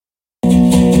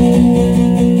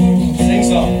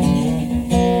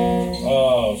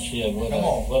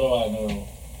do I know?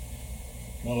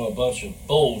 Know a bunch of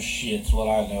bullshit's what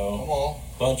I know. Come on.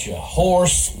 Bunch of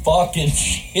horse fucking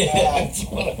shit. That's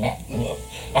what I know.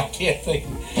 I can't think.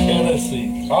 Yeah, let's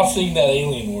see. I'll sing that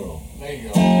Alien World. There you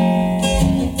go.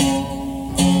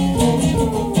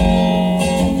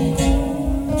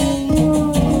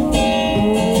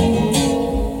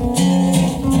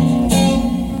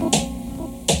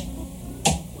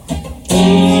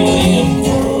 Alien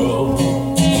world,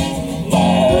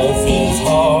 life is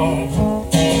hard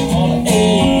on an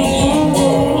alien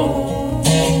world.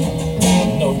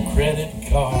 No credit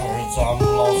cards, I'm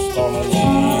lost on an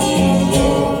alien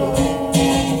world.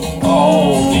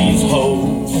 All these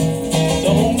hoes,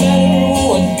 no matter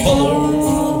what color,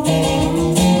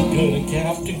 gonna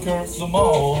Captain Kirk them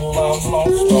all. I'm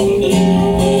lost on an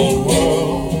alien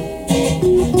world.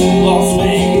 Las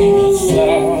Vegas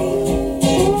style.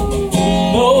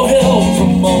 No help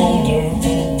from Mulder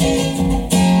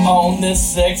on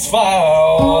this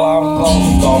X-File. I'm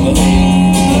lost on the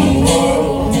alien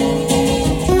world.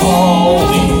 All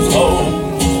these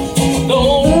hoes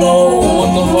don't know what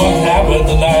the fuck happened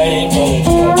tonight, but it's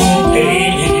an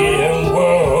alien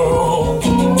world.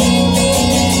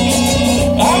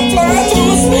 I'm flying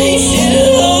through a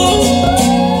spaceship,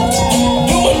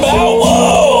 doing about,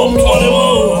 whoa, 21.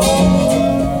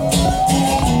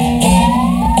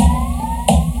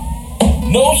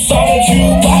 No Sonic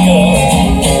Chewbacca.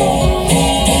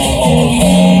 All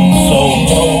hands so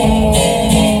low.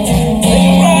 Take a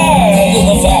ride in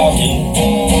the Falcon.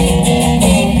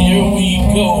 Here we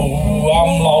go.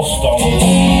 I'm lost on the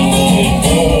alien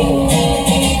world.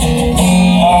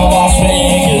 Las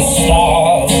Vegas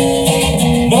style.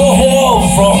 No help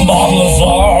from Bob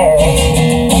Lazar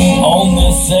on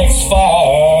this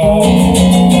X-File.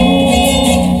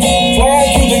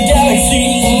 Flying through the galaxy.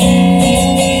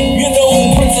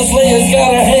 Princess Leia's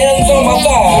got her hands on my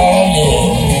thigh, yeah.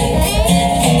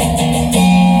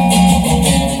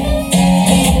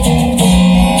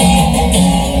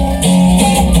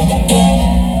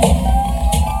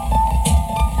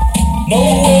 No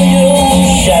William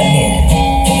Shatner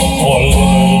or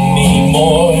Leonard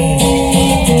Nimoy.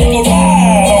 Take a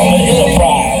ride on the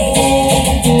Enterprise.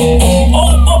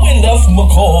 Oh, but we left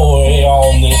McCoy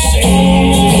on this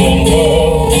alien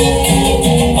world.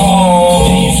 All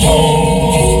these hoes,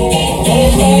 no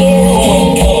matter what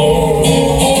color,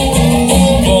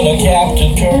 gonna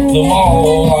Captain Kirk them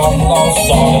all. I'm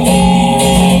lost on an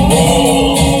alien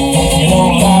world. You know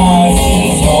life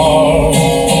is hard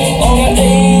on an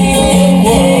alien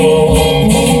world.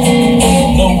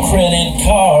 No credit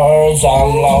cards.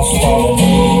 I'm lost on an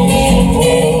alien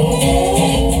world.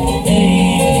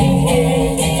 Alien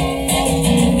world.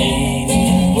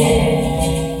 Alien world.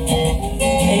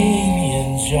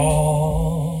 Aliens,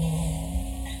 y'all.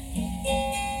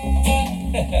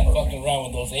 Fucking around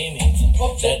with those aliens.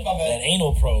 That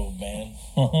anal probe, man.